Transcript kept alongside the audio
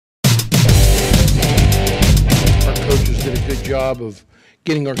great job of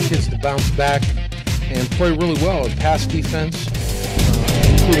getting our kids to bounce back and play really well in pass defense,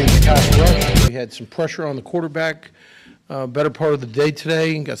 including pass rush. We had some pressure on the quarterback better part of the day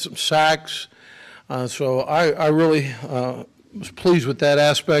today and got some sacks. So I really was pleased with that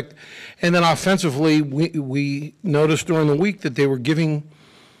aspect. And then offensively, we noticed during the week that they were giving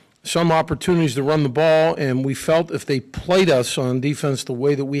some opportunities to run the ball, and we felt if they played us on defense the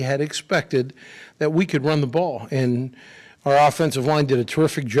way that we had expected, that we could run the ball. And our offensive line did a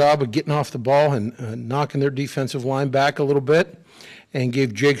terrific job of getting off the ball and knocking their defensive line back a little bit and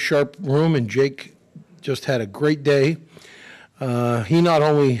gave Jake Sharp room, and Jake just had a great day. He not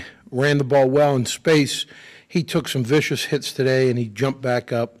only ran the ball well in space, he took some vicious hits today, and he jumped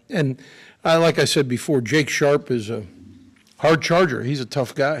back up. And like I said before, Jake Sharp is a hard charger. He's a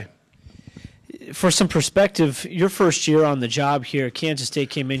tough guy. For some perspective, your first year on the job here, Kansas State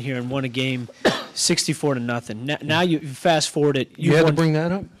came in here and won a game 64-0. Now you fast forward it. You had to bring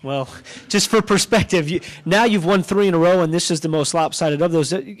that up? Well, just for perspective, now you've won 3 in a row, and this is the most lopsided of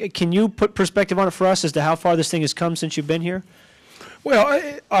those. Can you put perspective on it for us as to how far this thing has come since you've been here?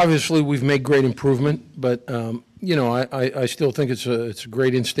 Well, obviously we've made great improvement, but I still think it's a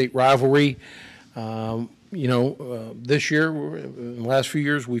great in-state rivalry. This year, in the last few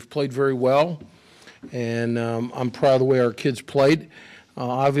years, we've played very well, and I'm proud of the way our kids played.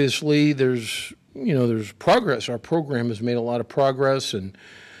 Obviously, there's progress. Our program has made a lot of progress, and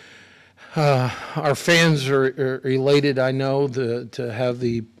our fans are elated, I know, to have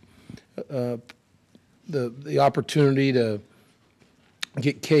the opportunity to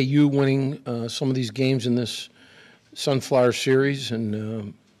get KU winning some of these games in this Sunflower Series,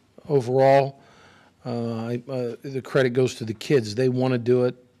 and overall, the credit goes to the kids. They want to do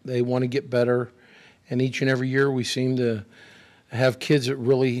it. They want to get better, and each and every year we seem to have kids that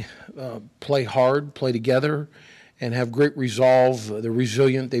really play hard, play together, and have great resolve. They're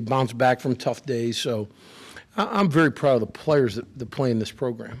resilient. They bounce back from tough days. So I'm very proud of the players that play in this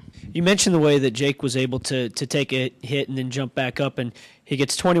program. You mentioned the way that Jake was able to take a hit and then jump back up, and he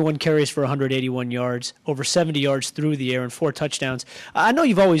gets 21 carries for 181 yards, over 70 yards through the air, and 4 touchdowns. I know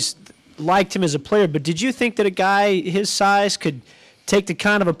you've always liked him as a player, but did you think that a guy his size could take the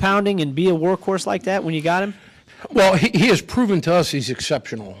kind of a pounding and be a workhorse like that when you got him? Well, he has proven to us he's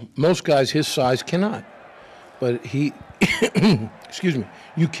exceptional. Most guys his size cannot. But he, excuse me,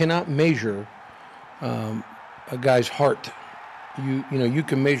 you cannot measure a guy's heart. You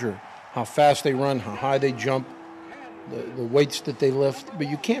can measure how fast they run, how high they jump, the weights that they lift, but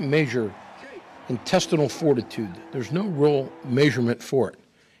you can't measure intestinal fortitude. There's no real measurement for it.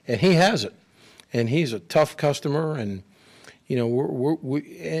 And he has it. And he's a tough customer, and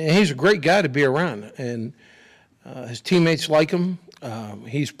and he's a great guy to be around. And his teammates like him.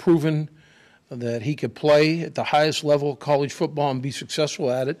 He's proven that he could play at the highest level of college football and be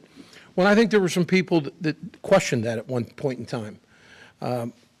successful at it. When I think there were some people that questioned that at one point in time.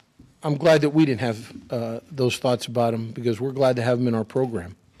 I'm glad that we didn't have those thoughts about him, because we're glad to have him in our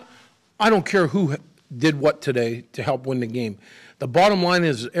program. I don't care who did what today to help win the game. The bottom line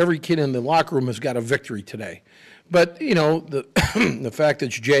is every kid in the locker room has got a victory today. But, the fact that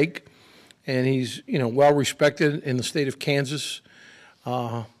it's Jake, and he's, well respected in the state of Kansas,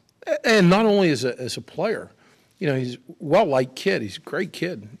 and not only as a player, he's a well-liked kid. He's a great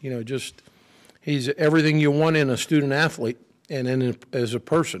kid. He's everything you want in a student athlete and as a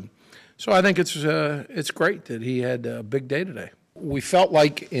person. So I think it's great that he had a big day today. We felt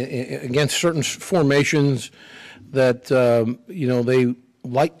like against certain formations that they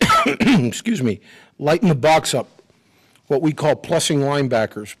lighten the box up, what we call plussing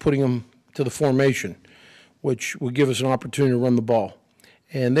linebackers, putting them to the formation, which would give us an opportunity to run the ball.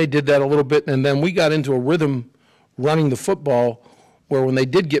 And they did that a little bit, and then we got into a rhythm running the football where when they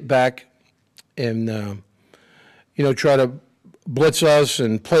did get back and, try to blitz us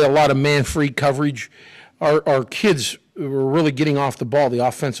and play a lot of man-free coverage, our kids were really getting off the ball, the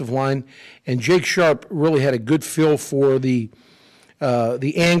offensive line, and Jake Sharp really had a good feel for the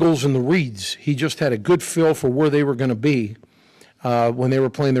angles and the reads. He just had a good feel for where they were going to be when they were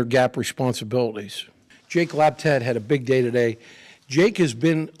playing their gap responsibilities. Jake Laptad had a big day today. Jake has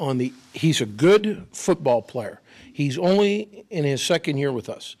been he's a good football player. He's only in his second year with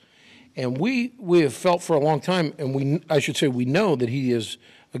us. And we have felt for a long time, and we know that he is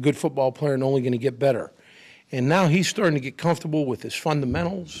a good football player and only going to get better. And now he's starting to get comfortable with his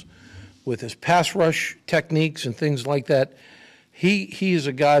fundamentals, with his pass rush techniques and things like that. He is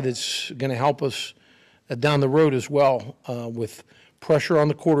a guy that's going to help us down the road as well with pressure on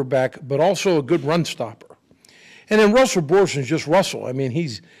the quarterback, but also a good run stopper. And then Russell Borson's just Russell. I mean,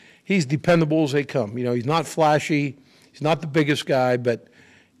 he's dependable as they come. He's not flashy. He's not the biggest guy, but,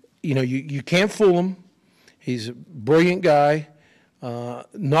 you can't fool him. He's a brilliant guy.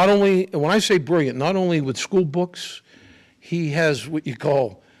 Not only, when I say brilliant, not only with school books, he has what you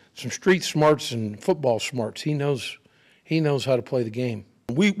call some street smarts and football smarts. He knows how to play the game.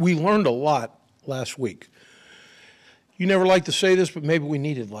 We learned a lot last week. You never like to say this, but maybe we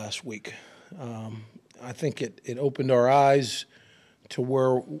needed last week. I think it opened our eyes to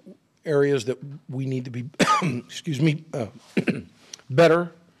where areas that we need to be,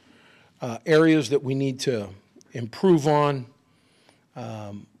 better, areas that we need to improve on.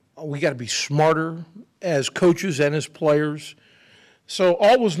 We got to be smarter as coaches and as players. So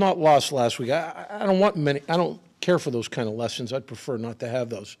all was not lost last week. I don't care for those kind of lessons. I'd prefer not to have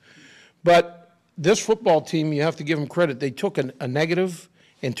those. But this football team, you have to give them credit. They took a negative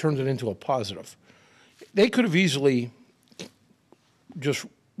and turned it into a positive. They could have easily just,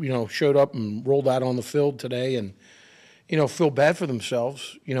 showed up and rolled out on the field today and, feel bad for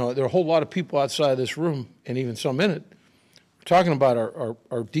themselves. There are a whole lot of people outside of this room, and even some in it, talking about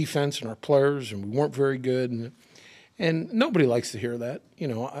our defense and our players, and we weren't very good. And nobody likes to hear that.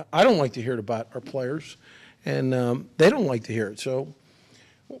 I don't like to hear it about our players, and they don't like to hear it. So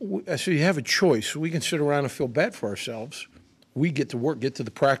you have a choice. We can sit around and feel bad for ourselves. We get to work, get to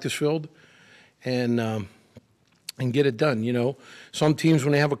the practice field, and get it done. Some teams,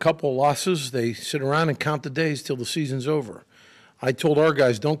 when they have a couple of losses, they sit around and count the days till the season's over. I told our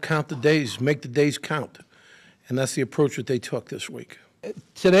guys, don't count the days, make the days count. And that's the approach that they took this week.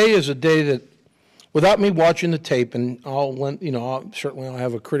 Today is a day that, without me watching the tape, and certainly I'll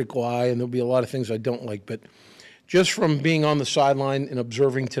have a critical eye, and there'll be a lot of things I don't like, but just from being on the sideline and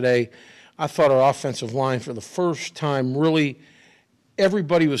observing today, I thought our offensive line, for the first time, really,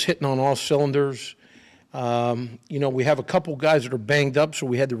 everybody was hitting on all cylinders. We have a couple guys that are banged up, so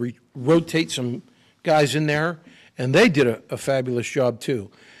we had to rotate some guys in there, and they did a fabulous job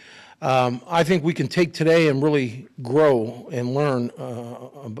too. I think we can take today and really grow and learn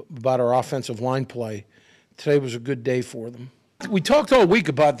about our offensive line play. Today was a good day for them. We talked all week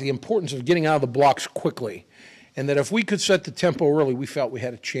about the importance of getting out of the blocks quickly, and that if we could set the tempo early, we felt we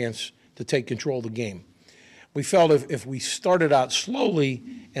had a chance to take control of the game. We felt if we started out slowly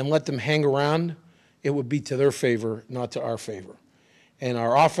and let them hang around, it would be to their favor, not to our favor. And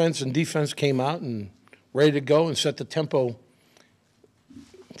our offense and defense came out and ready to go and set the tempo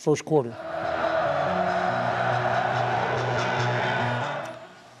first quarter.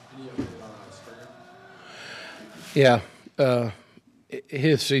 Yeah,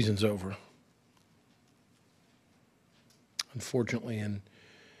 his season's over, unfortunately, and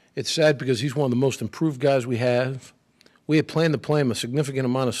it's sad because he's one of the most improved guys we have. We had planned to play him a significant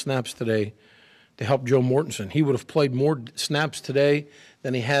amount of snaps today to help Joe Mortensen. He would have played more snaps today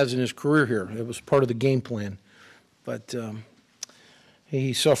than he has in his career here. It was part of the game plan, but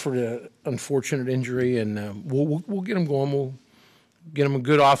he suffered an unfortunate injury, and we'll get him going. We'll get him a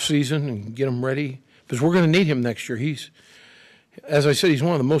good offseason and get him ready because we're going to need him next year. As I said, he's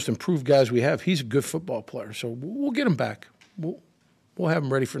one of the most improved guys we have. He's a good football player, so we'll get him back. We'll have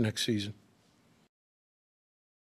him ready for next season.